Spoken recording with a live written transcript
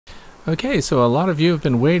Okay, so a lot of you have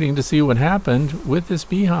been waiting to see what happened with this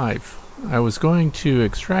beehive. I was going to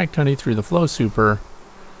extract honey through the Flow Super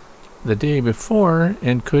the day before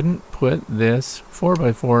and couldn't put this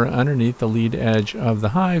 4x4 underneath the lead edge of the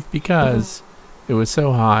hive because it was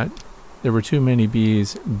so hot. There were too many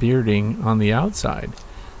bees bearding on the outside.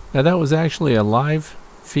 Now that was actually a live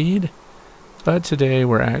feed, but today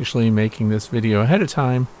we're actually making this video ahead of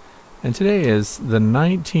time, and today is the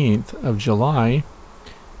 19th of July.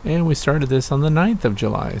 And we started this on the 9th of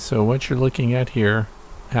July. So what you're looking at here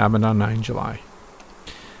happened on 9 July.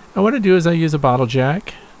 And what I do is I use a bottle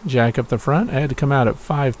jack up the front. I had to come out at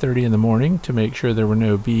 5:30 in the morning to make sure there were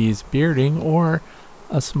no bees bearding or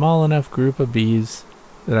a small enough group of bees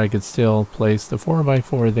that I could still place the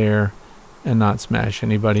 4x4 there and not smash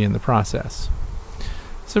anybody in the process.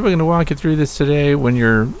 So we're going to walk you through this today. When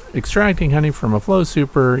you're extracting honey from a Flow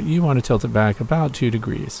Super, you want to tilt it back about 2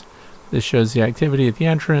 degrees. This shows the activity at the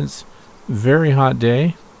entrance. Very hot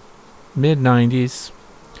day, mid-90s,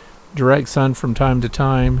 direct sun from time to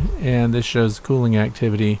time, and this shows cooling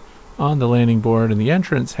activity on the landing board, and the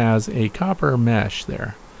entrance has a copper mesh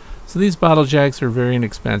there. So these bottle jacks are very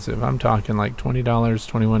inexpensive. I'm talking like $20,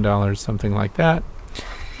 $21, something like that.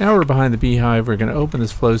 Now we're behind the beehive. We're going to open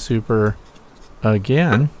this Flow Super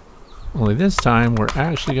again, only this time we're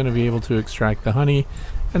actually going to be able to extract the honey,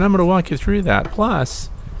 and I'm going to walk you through that. Plus,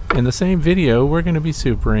 in the same video, we're going to be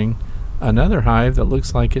supering another hive that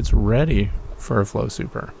looks like it's ready for a Flow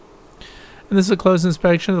Super. And this is a close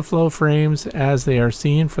inspection of the flow frames as they are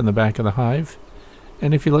seen from the back of the hive.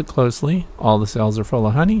 And if you look closely, all the cells are full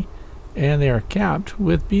of honey and they are capped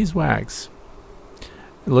with beeswax.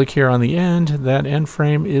 Look here on the end, that end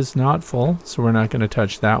frame is not full, so we're not going to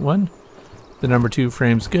touch that one. The number 2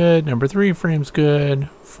 frame's good, number 3 frame's good,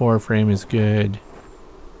 4 frame is good.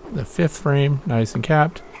 The 5th frame, nice and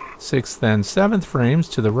capped. 6th and 7th frames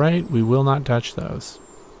to the right, we will not touch those.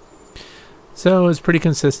 So it's pretty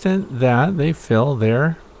consistent that they fill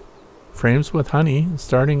their frames with honey,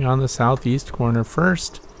 starting on the southeast corner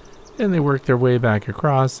first, and they work their way back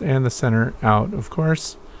across, and the center out, of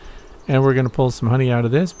course. And we're going to pull some honey out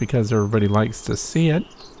of this because everybody likes to see it.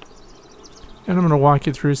 And I'm going to walk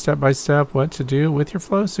you through step by step what to do with your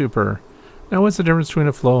Flow Super. Now, what's the difference between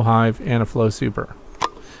a Flow-Hive and a Flow Super?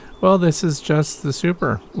 Well, this is just the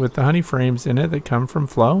Super with the honey frames in it that come from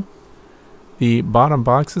Flow. The bottom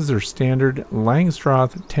boxes are standard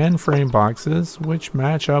Langstroth 10 frame boxes, which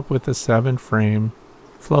match up with the 7 frame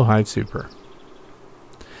Flow-Hive Super.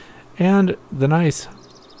 And the nice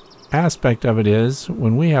aspect of it is,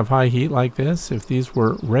 when we have high heat like this, if these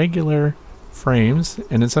were regular frames,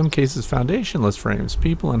 and in some cases foundationless frames,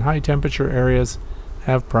 people in high temperature areas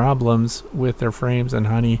have problems with their frames and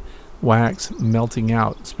honey wax melting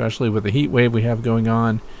out, especially with the heat wave we have going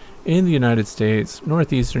on in the United States,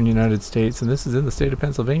 northeastern United States, and this is in the state of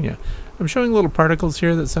Pennsylvania. I'm showing little particles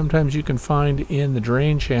here that sometimes you can find in the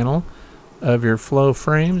drain channel of your Flow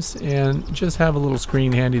frames, and just have a little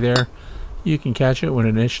screen handy there. You can catch it when it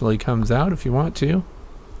initially comes out if you want to.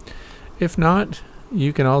 If not,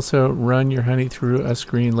 you can also run your honey through a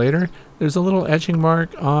screen later. There's a little etching mark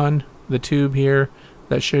on the tube here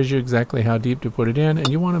that shows you exactly how deep to put it in, and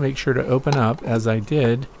you want to make sure to open up, as I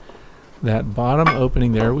did, that bottom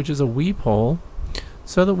opening there, which is a weep hole,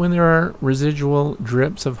 so that when there are residual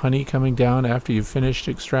drips of honey coming down after you've finished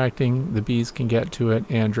extracting, the bees can get to it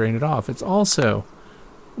and drain it off. It's also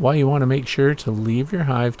why you want to make sure to leave your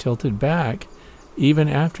hive tilted back even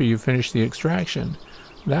after you finish the extraction.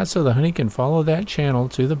 That's so the honey can follow that channel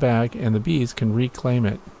to the back and the bees can reclaim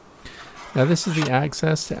it. Now this is the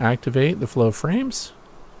access to activate the Flow frames.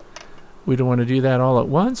 We don't want to do that all at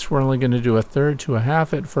once. We're only going to do 1/3 to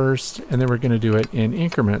 1/2 at first, and then we're going to do it in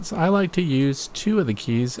increments. I like to use 2 of the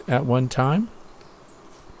keys at one time,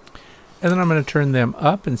 and then I'm going to turn them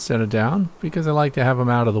up instead of down because I like to have them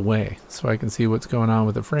out of the way so I can see what's going on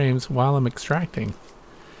with the frames while I'm extracting.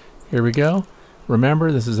 Here we go.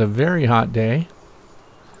 Remember, this is a very hot day,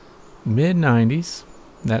 mid-90s,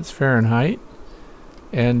 that's Fahrenheit,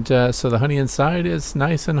 and so the honey inside is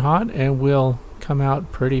nice and hot and will come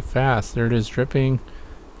out pretty fast. There it is, dripping,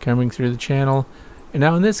 coming through the channel. And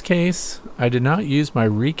now in this case, I did not use my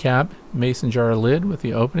recap mason jar lid with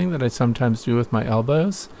the opening that I sometimes do with my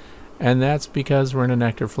elbows, and that's because we're in a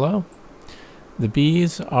nectar flow. The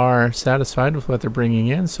bees are satisfied with what they're bringing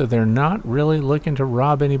in, so they're not really looking to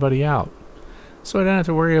rob anybody out. So I don't have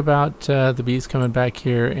to worry about the bees coming back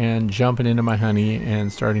here and jumping into my honey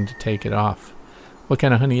and starting to take it off. What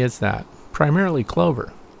kind of honey is that? Primarily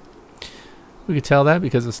clover. We can tell that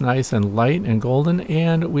because it's nice and light and golden,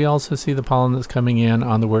 and we also see the pollen that's coming in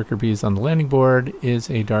on the worker bees on the landing board is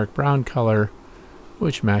a dark brown color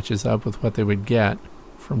which matches up with what they would get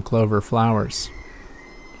from clover flowers.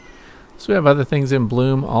 So we have other things in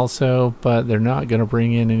bloom also, but they're not going to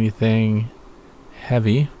bring in anything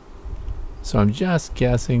heavy. So I'm just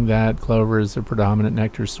guessing that clover is the predominant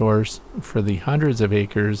nectar source for the hundreds of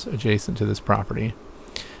acres adjacent to this property.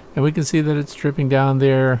 And we can see that it's dripping down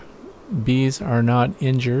there. Bees are not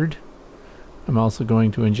injured. I'm also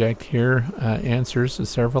going to inject here answers to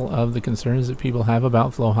several of the concerns that people have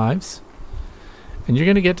about flow hives. And you're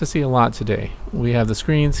going to get to see a lot today. We have the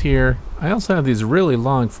screens here. I also have these really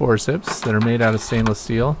long forceps that are made out of stainless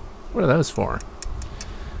steel. What are those for?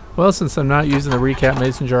 Well, since I'm not using the recap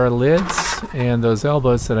mason jar lids and those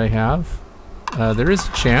elbows that I have, there is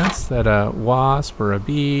a chance that a wasp or a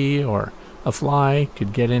bee or a fly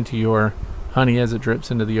could get into your honey as it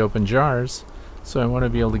drips into the open jars. So I want to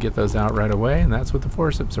be able to get those out right away, and that's what the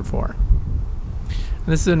forceps are for. And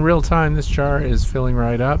this is in real time. This jar is filling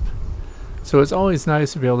right up. So it's always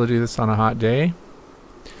nice to be able to do this on a hot day.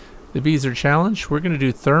 The bees are challenged. We're going to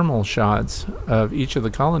do thermal shots of each of the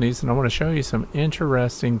colonies, and I want to show you some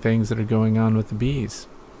interesting things that are going on with the bees.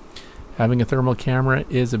 Having a thermal camera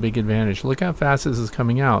is a big advantage. Look how fast this is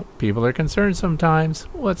coming out. People are concerned sometimes.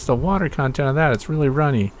 What's the water content of that? It's really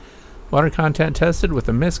runny. Water content tested with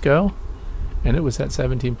a Misco, and it was at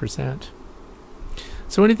 17%.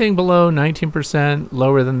 So anything below 19%,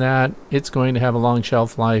 lower than that, it's going to have a long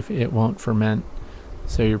shelf life. It won't ferment.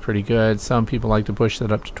 So you're pretty good. Some people like to push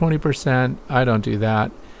that up to 20%. I don't do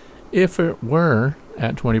that. If it were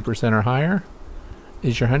at 20% or higher,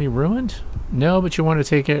 is your honey ruined? No, but you want to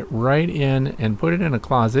take it right in and put it in a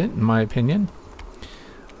closet, in my opinion,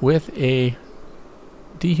 with a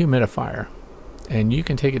dehumidifier. And you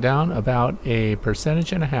can take it down about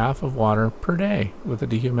 1.5% of water per day with a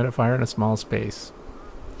dehumidifier in a small space.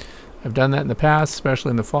 I've done that in the past, especially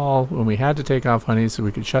in the fall when we had to take off honey so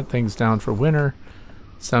we could shut things down for winter.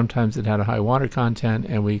 Sometimes it had a high water content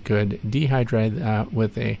and we could dehydrate that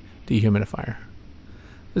with a dehumidifier.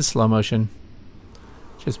 This is slow motion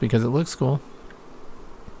just because it looks cool.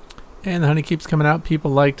 And the honey keeps coming out. People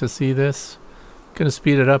like to see this. I'm going to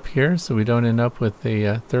speed it up here so we don't end up with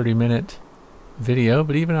a 30-minute video.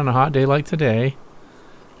 But even on a hot day like today,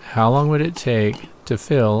 how long would it take to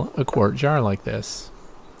fill a quart jar like this?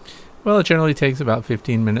 Well, it generally takes about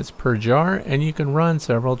 15 minutes per jar, and you can run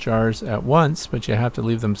several jars at once, but you have to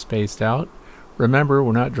leave them spaced out. Remember,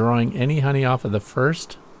 we're not drawing any honey off of the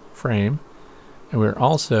first frame, and we're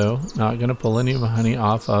also not going to pull any honey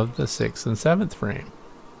off of the 6th and 7th frame.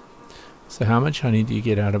 So how much honey do you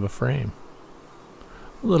get out of a frame?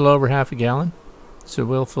 A little over half a gallon. So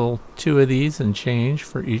we'll fill 2 of these and change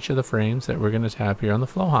for each of the frames that we're going to tap here on the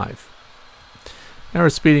Flow-Hive. Now we're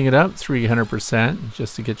speeding it up 300%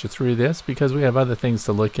 just to get you through this because we have other things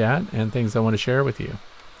to look at and things I want to share with you.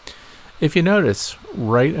 If you notice,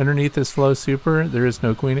 right underneath this Flow Super, there is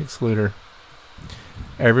no Queen Excluder.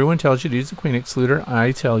 Everyone tells you to use a Queen Excluder.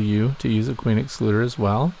 I tell you to use a Queen Excluder as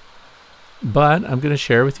well. But I'm going to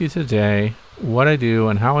share with you today what I do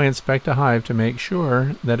and how I inspect a hive to make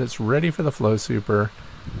sure that it's ready for the Flow Super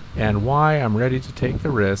and why I'm ready to take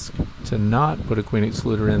the risk to not put a Queen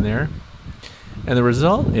Excluder in there. And the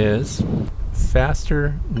result is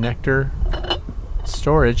faster nectar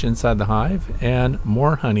storage inside the hive and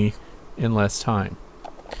more honey in less time.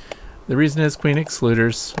 The reason is Queen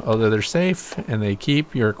Excluders, although they're safe and they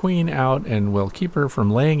keep your queen out and will keep her from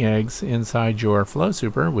laying eggs inside your Flow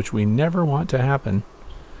Super, which we never want to happen.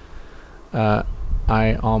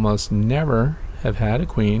 I almost never have had a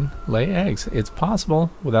queen lay eggs. It's possible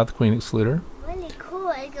without the Queen Excluder. Really cool.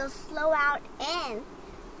 It goes slow out in.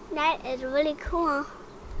 That is really cool.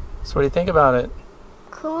 So what do you think about it?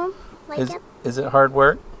 Cool. Like Is it hard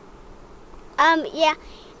work? Yeah.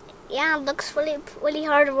 Yeah, it looks really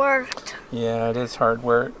hard work. Yeah, it is hard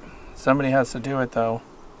work. Somebody has to do it though.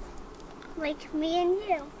 Like me and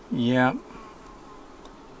you. Yeah.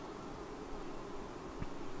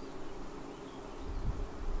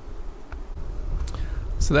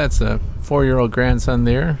 So that's a 4-year-old grandson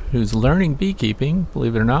there who's learning beekeeping.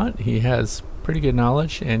 Believe it or not, he has pretty good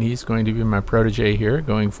knowledge and he's going to be my protege here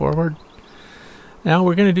going forward. Now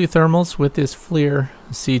we're going to do thermals with this FLIR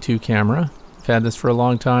C2 camera. I've had this for a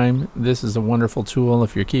long time. This is a wonderful tool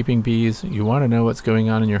if you're keeping bees. You want to know what's going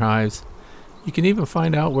on in your hives. You can even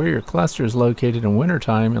find out where your cluster is located in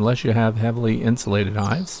wintertime unless you have heavily insulated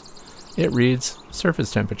hives. It reads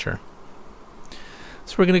surface temperature.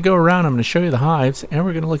 So we're going to go around. I'm going to show you the hives and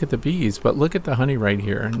we're going to look at the bees, but look at the honey right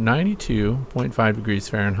here, 92.5 degrees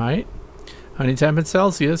Fahrenheit. Honey temp in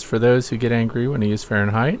Celsius, for those who get angry when I use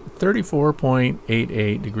Fahrenheit,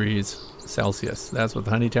 34.88 degrees Celsius. That's what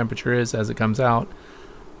the honey temperature is as it comes out.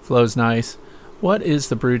 Flows nice. What is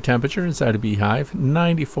the brood temperature inside a beehive?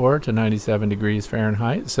 94 to 97 degrees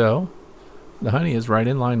Fahrenheit. So the honey is right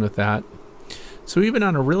in line with that. So even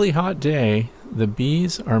on a really hot day, the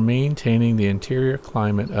bees are maintaining the interior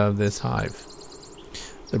climate of this hive.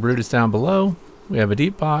 The brood is down below. We have a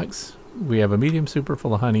deep box. We have a medium super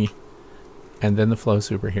full of honey. And then the flow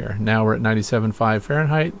super here. Now we're at 97.5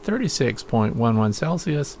 Fahrenheit, 36.11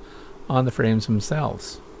 Celsius on the frames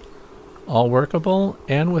themselves. All workable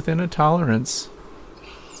and within a tolerance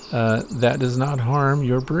that does not harm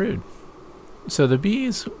your brood. So the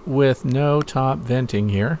bees with no top venting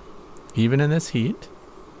here, even in this heat,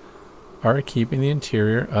 are keeping the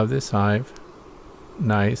interior of this hive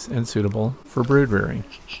nice and suitable for brood rearing.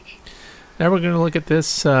 Now we're going to look at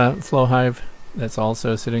this Flow-Hive that's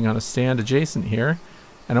also sitting on a stand adjacent here,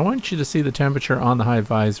 and I want you to see the temperature on the hive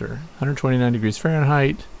visor. 129 degrees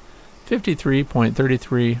Fahrenheit,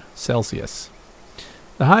 53.33 Celsius.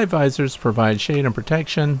 The hive visors provide shade and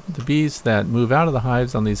protection. The bees that move out of the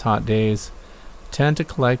hives on these hot days tend to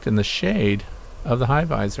collect in the shade of the hive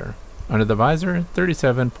visor. Under the visor,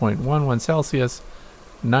 37.11 Celsius,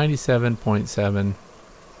 97.7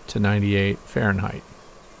 to 98 Fahrenheit.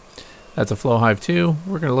 That's a Flow-Hive 2.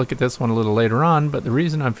 We're going to look at this one a little later on, but the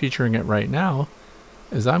reason I'm featuring it right now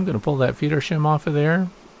is I'm going to pull that feeder shim off of there,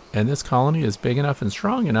 and this colony is big enough and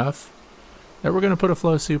strong enough that we're going to put a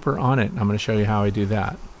flow super on it. I'm going to show you how I do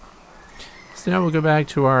that. So now we'll go back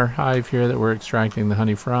to our hive here that we're extracting the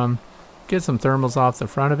honey from, get some thermals off the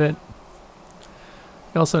front of it.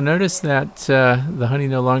 You also notice that the honey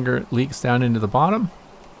no longer leaks down into the bottom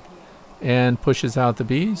and pushes out the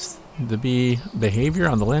bees. The bee behavior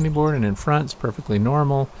on the landing board and in front is perfectly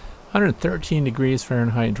normal. 113 degrees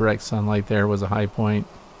Fahrenheit direct sunlight there was a high point.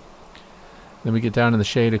 Then we get down in the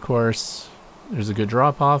shade, of course. There's a good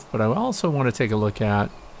drop off, but I also want to take a look at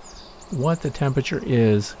what the temperature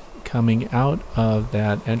is coming out of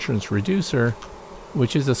that entrance reducer,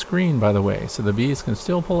 which is a screen, by the way. So the bees can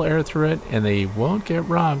still pull air through it and they won't get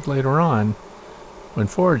robbed later on when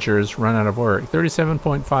foragers run out of work.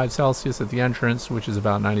 37.5 Celsius at the entrance, which is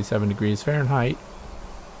about 97 degrees Fahrenheit.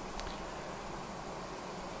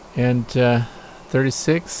 And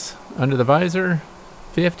 36 under the visor,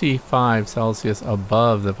 55 Celsius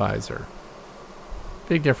above the visor.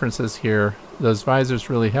 Big differences here. Those visors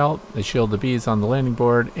really help. They shield the bees on the landing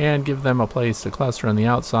board and give them a place to cluster on the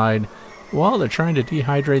outside while they're trying to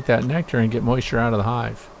dehydrate that nectar and get moisture out of the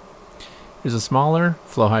hive. Here's a smaller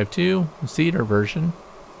Flow-Hive 2 cedar version,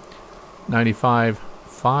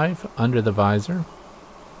 95.5 under the visor.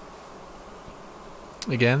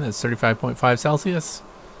 Again, that's 35.5 Celsius,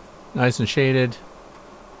 nice and shaded,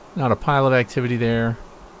 not a pile of activity there.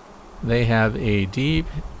 They have a deep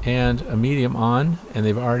and a medium on, and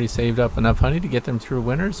they've already saved up enough honey to get them through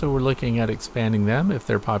winter, so we're looking at expanding them if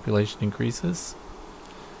their population increases.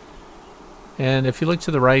 And if you look to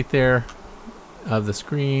the right there of the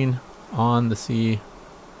screen, on the C2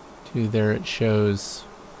 there, it shows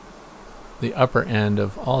the upper end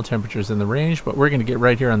of all temperatures in the range, but we're going to get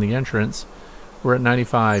right here on the entrance. We're at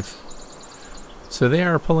 95. So they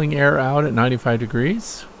are pulling air out at 95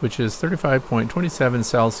 degrees, which is 35.27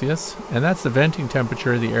 Celsius, and that's the venting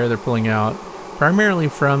temperature of the air they're pulling out, primarily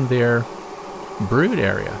from their brood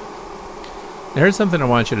area. Now here's something I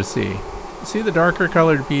want you to see. See, the darker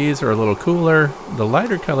colored bees are a little cooler. The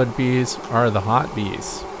lighter colored bees are the hot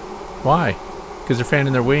bees. Why? Because they're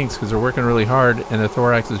fanning their wings, because they're working really hard and their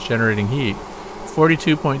thorax is generating heat.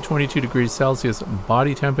 42.22 degrees Celsius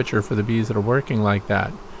body temperature for the bees that are working like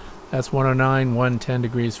that. That's 109, 110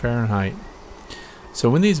 degrees Fahrenheit. So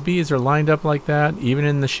when these bees are lined up like that, even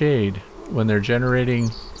in the shade, when they're generating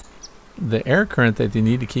the air current that they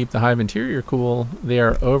need to keep the hive interior cool, they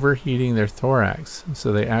are overheating their thorax.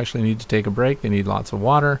 So they actually need to take a break. They need lots of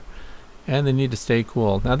water. And they need to stay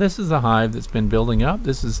cool. Now this is a hive that's been building up.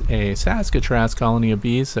 This is a Saskatraz colony of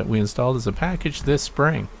bees that we installed as a package this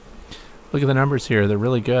spring. Look at the numbers here, they're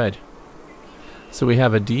really good. So we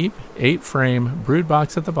have a deep 8-frame brood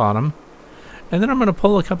box at the bottom. And then I'm going to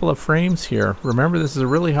pull a couple of frames here. Remember, this is a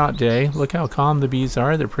really hot day. Look how calm the bees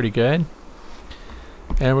are, they're pretty good.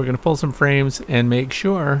 And we're going to pull some frames and make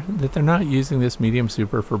sure that they're not using this medium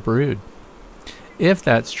super for brood. If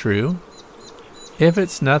that's true, if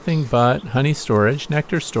it's nothing but honey storage,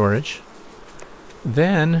 nectar storage,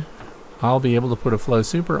 then I'll be able to put a flow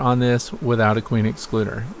super on this without a queen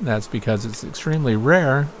excluder. That's because it's extremely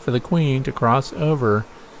rare for the queen to cross over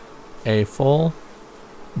a full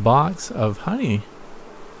box of honey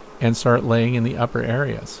and start laying in the upper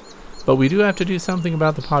areas. But we do have to do something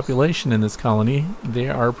about the population in this colony. They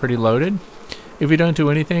are pretty loaded. If we don't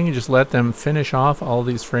do anything and just let them finish off all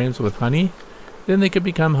these frames with honey, Then they could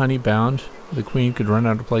become honey bound. The queen could run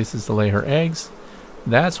out of places to lay her eggs.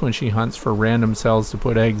 That's when she hunts for random cells to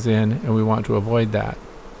put eggs in, and we want to avoid that.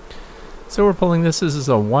 So we're pulling this. This is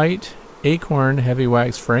a white acorn heavy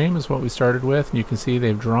wax frame is what we started with, and you can see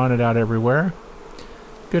they've drawn it out everywhere.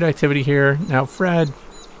 Good activity here. Now Fred,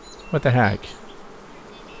 what the heck?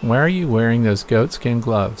 Why are you wearing those goatskin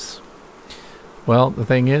gloves? Well, the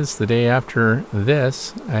thing is, the day after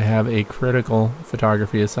this, I have a critical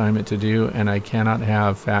photography assignment to do, and I cannot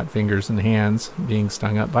have fat fingers and hands being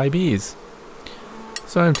stung up by bees.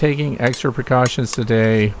 So I'm taking extra precautions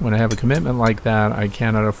today. When I have a commitment like that, I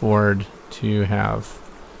cannot afford to have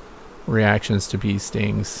reactions to bee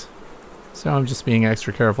stings. So I'm just being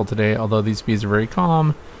extra careful today. Although these bees are very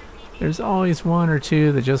calm, there's always one or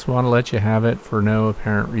two that just want to let you have it for no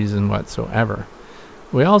apparent reason whatsoever.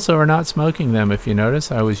 We also are not smoking them. If you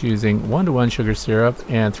notice, I was using 1:1 sugar syrup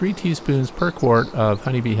and 3 teaspoons per quart of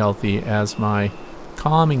Honeybee Healthy as my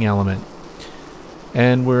calming element.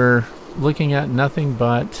 And we're looking at nothing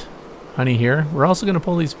but honey here. We're also going to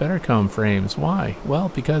pull these better comb frames. Why? Well,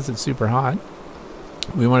 because it's super hot.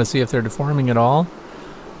 We want to see if they're deforming at all.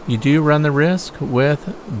 You do run the risk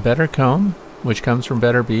with better comb, which comes from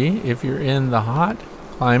Better Bee. If you're in the hot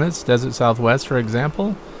climates, Desert Southwest for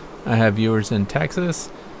example, I have viewers in Texas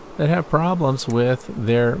that have problems with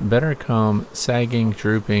their better comb sagging,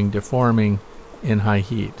 drooping, deforming in high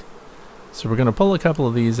heat. So we're going to pull a couple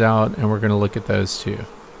of these out, and we're going to look at those too.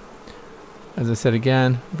 As I said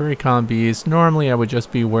again, very calm bees. Normally I would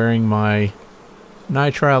just be wearing my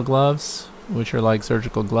nitrile gloves, which are like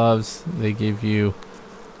surgical gloves. They give you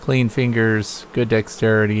clean fingers, good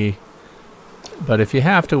dexterity. But if you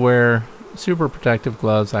have to wear super protective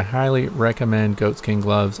gloves, I highly recommend goatskin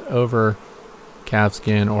gloves over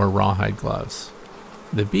calfskin or rawhide gloves.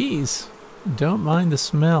 The bees don't mind the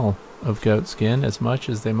smell of goatskin as much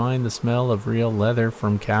as they mind the smell of real leather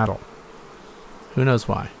from cattle. Who knows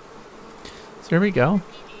why? So here we go.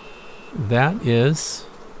 That is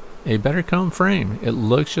a better comb frame. It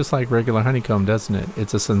looks just like regular honeycomb, doesn't it?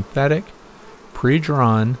 It's a synthetic,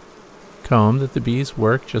 pre-drawn comb that the bees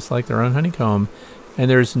work just like their own honeycomb. And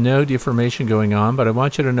there's no deformation going on, but I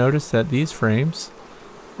want you to notice that these frames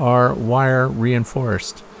are wire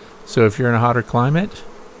reinforced. So if you're in a hotter climate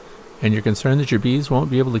and you're concerned that your bees won't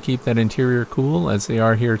be able to keep that interior cool as they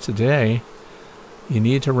are here today, you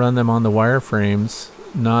need to run them on the wire frames,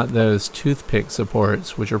 not those toothpick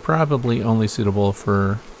supports, which are probably only suitable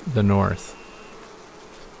for the north.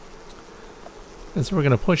 And so we're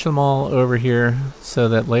going to push them all over here so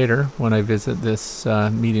that later when I visit this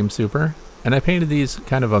medium super, and I painted these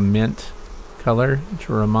kind of a mint color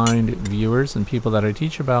to remind viewers and people that I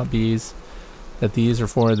teach about bees that these are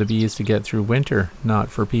for the bees to get through winter, not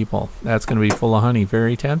for people. That's going to be full of honey.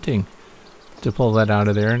 Very tempting to pull that out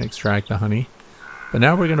of there and extract the honey. But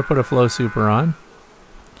now we're going to put a Flow Super on.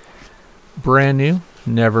 Brand new,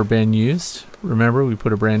 never been used. Remember, we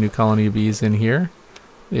put a brand new colony of bees in here.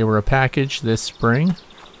 They were a package this spring.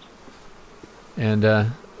 And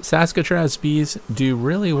Saskatraz bees do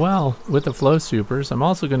really well with the Flow Supers. I'm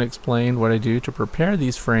also going to explain what I do to prepare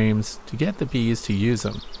these frames to get the bees to use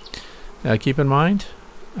them. Now keep in mind,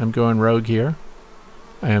 I'm going rogue here.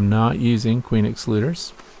 I am not using Queen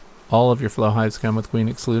Excluders. All of your Flow-Hives come with Queen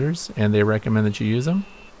Excluders, and they recommend that you use them.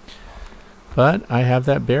 But I have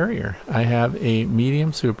that barrier. I have a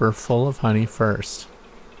medium super full of honey first.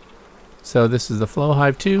 So this is the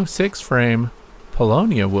Flow-Hive 2 6-frame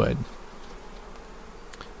Paulownia wood.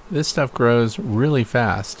 This stuff grows really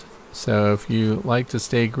fast. So if you like to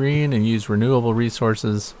stay green and use renewable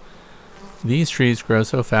resources, these trees grow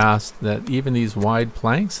so fast that even these wide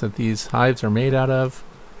planks that these hives are made out of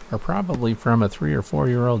are probably from a 3 or 4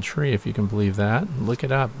 year old tree, if you can believe that. Look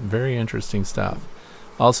it up. Very interesting stuff.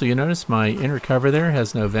 Also, you notice my inner cover there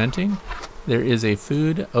has no venting. There is a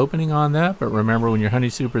food opening on that, but remember, when your honey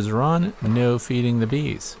supers are on, no feeding the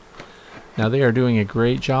bees. Now they are doing a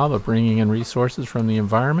great job of bringing in resources from the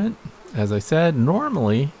environment. As I said,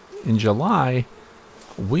 normally in July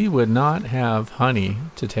we would not have honey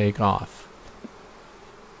to take off.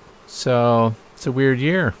 So it's a weird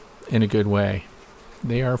year in a good way.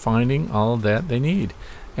 They are finding all that they need.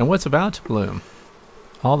 And what's about to bloom?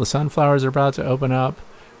 All the sunflowers are about to open up.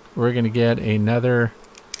 We're going to get another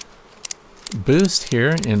boost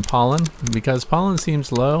here in pollen. Because pollen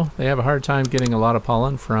seems low, they have a hard time getting a lot of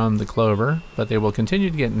pollen from the clover, but they will continue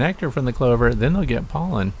to get nectar from the clover, then they'll get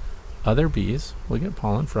pollen. Other bees will get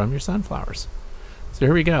pollen from your sunflowers. So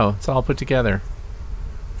here we go. It's all put together.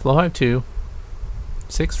 Flow-Hive 2,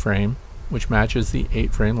 6-frame, which matches the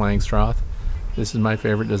 8-frame Langstroth. This is my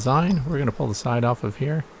favorite design. We're going to pull the side off of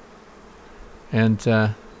here. And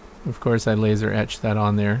Of course, I laser etched that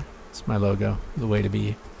on there. It's my logo, the way to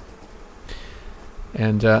be.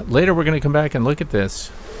 And later we're going to come back and look at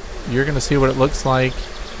this. You're going to see what it looks like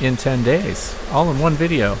in 10 days, all in one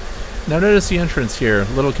video. Now notice the entrance here, a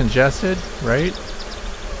little congested, right?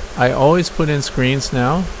 I always put in screens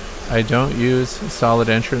now. I don't use solid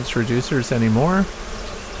entrance reducers anymore.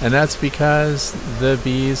 And that's because the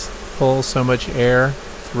bees pull so much air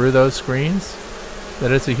through those screens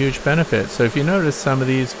that it's a huge benefit. So if you notice, some of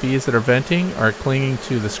these bees that are venting are clinging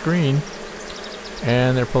to the screen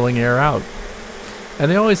and they're pulling air out. And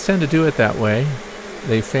they always tend to do it that way.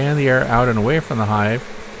 They fan the air out and away from the hive,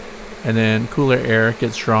 and then cooler air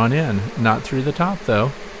gets drawn in. Not through the top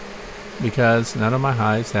though, because none of my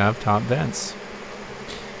hives have top vents.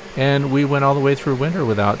 And we went all the way through winter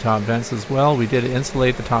without top vents as well. We did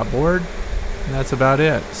insulate the top board, and that's about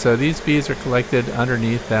it. So these bees are collected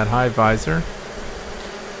underneath that hive visor.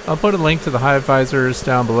 I'll put a link to the hive visors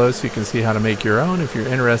down below so you can see how to make your own if you're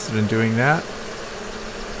interested in doing that.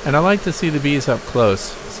 And I like to see the bees up close,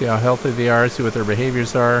 see how healthy they are, see what their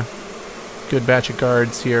behaviors are. Good batch of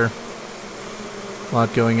guards here. A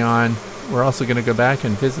lot going on. We're also going to go back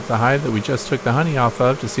and visit the hive that we just took the honey off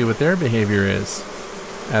of to see what their behavior is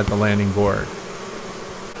at the landing board.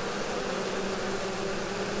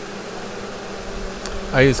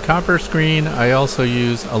 I use copper screen. I also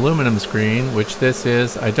use aluminum screen, which this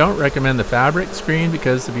is. I don't recommend the fabric screen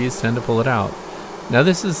because the bees tend to pull it out. Now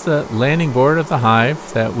this is the landing board of the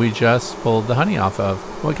hive that we just pulled the honey off of.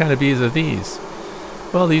 What kind of bees are these?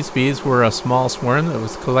 Well, these bees were a small swarm that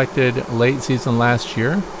was collected late season last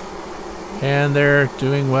year, and they're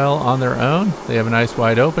doing well on their own. They have a nice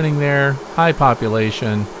wide opening there, high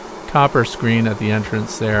population, copper screen at the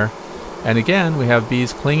entrance there. And again, we have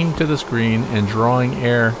bees clinging to the screen and drawing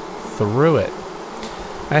air through it.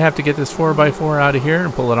 I have to get this 4x4 out of here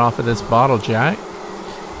and pull it off of this bottle jack.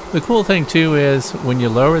 The cool thing too is when you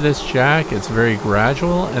lower this jack, it's very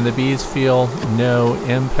gradual and the bees feel no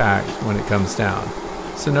impact when it comes down.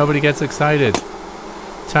 So nobody gets excited.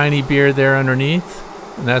 Tiny beard there underneath,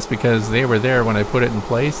 and that's because they were there when I put it in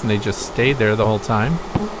place and they just stayed there the whole time.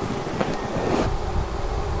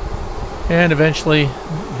 And eventually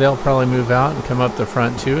they'll probably move out and come up the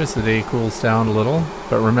front too as the day cools down a little.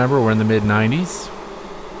 But remember, we're in the mid-90s.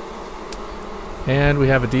 And we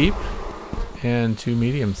have a deep and 2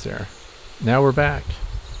 mediums there. Now we're back.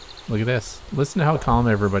 Look at this. Listen to how calm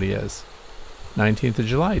everybody is. 19th of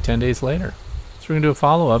July, 10 days later. So we're going to do a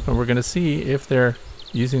follow-up and we're going to see if they're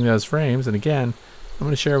using those frames. And again, I'm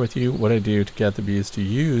going to share with you what I do to get the bees to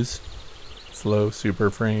use Flow Super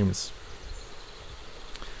frames.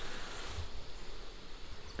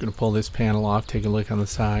 I'm going to pull this panel off, take a look on the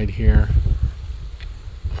side here.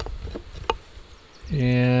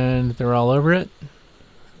 And they're all over it.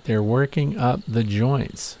 They're working up the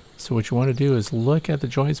joints. So what you want to do is look at the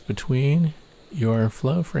joints between your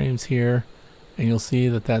flow frames here, and you'll see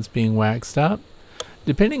that that's being waxed up.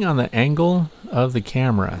 Depending on the angle of the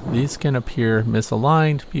camera, these can appear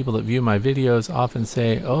misaligned. People that view my videos often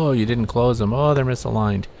say, oh, you didn't close them. Oh, they're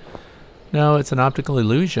misaligned. No, it's an optical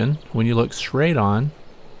illusion. When you look straight on,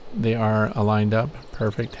 they are aligned up,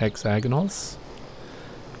 perfect hexagonals.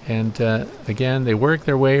 And again, they work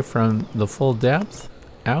their way from the full depth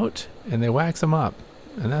out and they wax them up.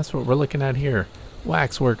 And that's what we're looking at here.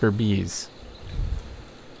 Wax worker bees.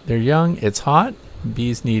 They're young, it's hot.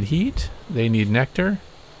 Bees need heat, they need nectar,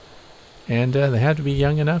 and they have to be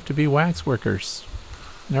young enough to be wax workers.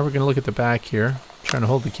 Now we're going to look at the back here. I'm trying to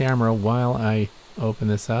hold the camera while I open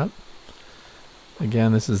this up.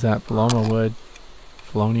 Again, this is that Paloma wood,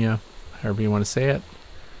 Polonia, however you want to say it.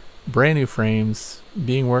 Brand new frames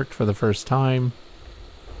being worked for the first time.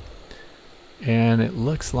 And it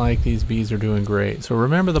looks like these bees are doing great. So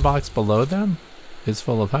remember, the box below them is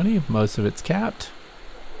full of honey. Most of it's capped.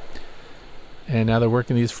 And now they're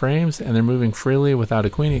working these frames and they're moving freely without a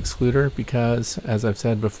queen excluder because, as I've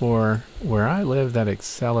said before, where I live, that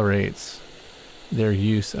accelerates their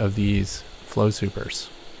use of these flow supers.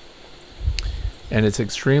 And it's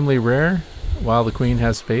extremely rare, while the queen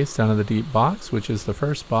has space down in the deep box, which is the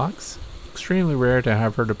first box, extremely rare to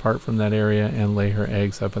have her depart from that area and lay her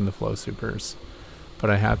eggs up in the flow supers. But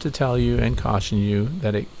I have to tell you and caution you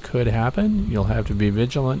that it could happen. You'll have to be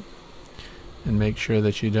vigilant and make sure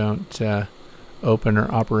that you don't open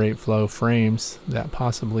or operate flow frames that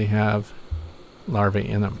possibly have larvae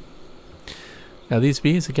in them. Now these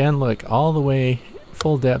bees, again, look all the way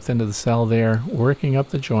full depth into the cell there, working up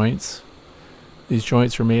the joints. These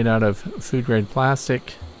joints are made out of food grade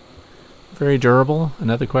plastic. Very durable.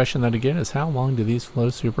 Another question that I get is, how long do these Flow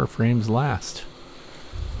Super frames last?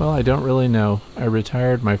 Well, I don't really know. I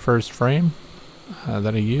retired my first frame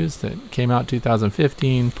that I used that came out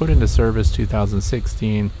 2015, put into service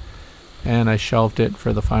 2016, and I shelved it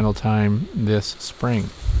for the final time this spring.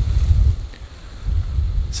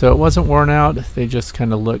 So it wasn't worn out, they just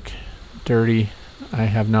kind of look dirty. I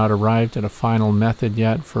have not arrived at a final method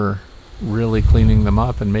yet for really cleaning them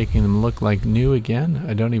up and making them look like new again.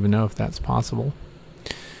 I don't even know if that's possible.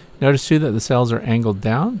 Notice too that the cells are angled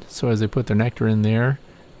down, so as they put their nectar in there,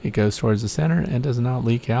 it goes towards the center and does not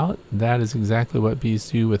leak out. That is exactly what bees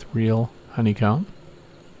do with real honeycomb.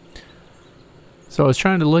 So I was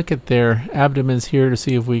trying to look at their abdomens here to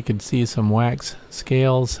see if we could see some wax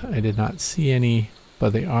scales. I did not see any,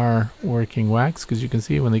 but they are working wax, because you can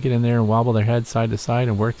see when they get in there and wobble their head side to side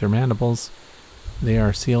and work their mandibles, they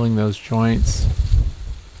are sealing those joints.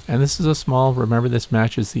 And this is a small, remember this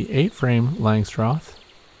matches the 8-frame Langstroth.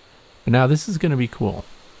 But now this is going to be cool.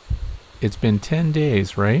 It's been 10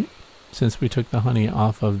 days, right, since we took the honey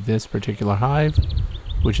off of this particular hive,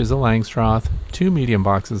 which is a Langstroth, 2 medium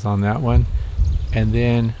boxes on that one, and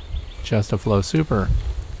then just a Flow Super.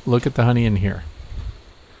 Look at the honey in here.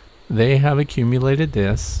 They have accumulated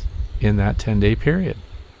this in that 10-day period.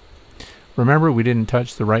 Remember, we didn't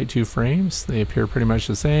touch the right 2 frames. They appear pretty much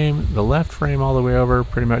the same. The left frame all the way over,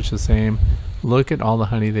 pretty much the same. Look at all the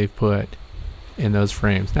honey they've put in those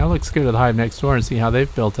frames. Now let's go to the hive next door and see how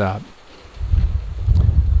they've built up.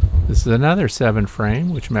 This is another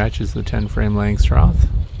 7-frame, which matches the 10-frame Langstroth.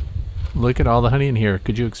 Look at all the honey in here.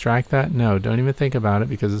 Could you extract that? No, don't even think about it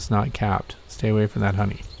because it's not capped. Stay away from that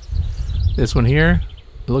honey. This one here,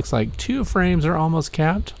 it looks like 2 frames are almost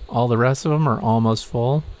capped. All the rest of them are almost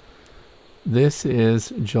full. This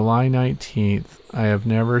is July 19th. I have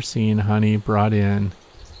never seen honey brought in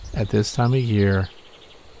at this time of year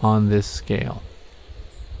on this scale.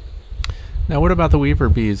 Now what about the weaver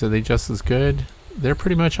bees? Are they just as good? They're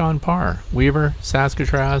pretty much on par. Weaver,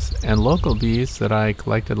 Saskatraz, and local bees that I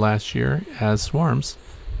collected last year as swarms.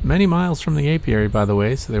 Many miles from the apiary, by the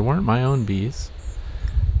way, so they weren't my own bees.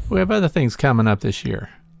 We have other things coming up this year.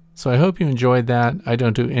 So I hope you enjoyed that. I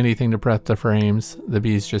don't do anything to prep the frames. The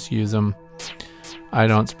bees just use them. I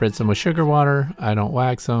don't spritz them with sugar water. I don't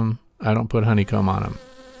wax them. I don't put honeycomb on them.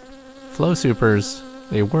 Flow Supers,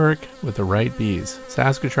 they work with the right bees.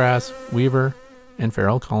 Saskatraz, weaver, and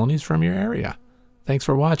feral colonies from your area. Thanks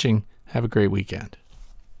for watching. Have a great weekend.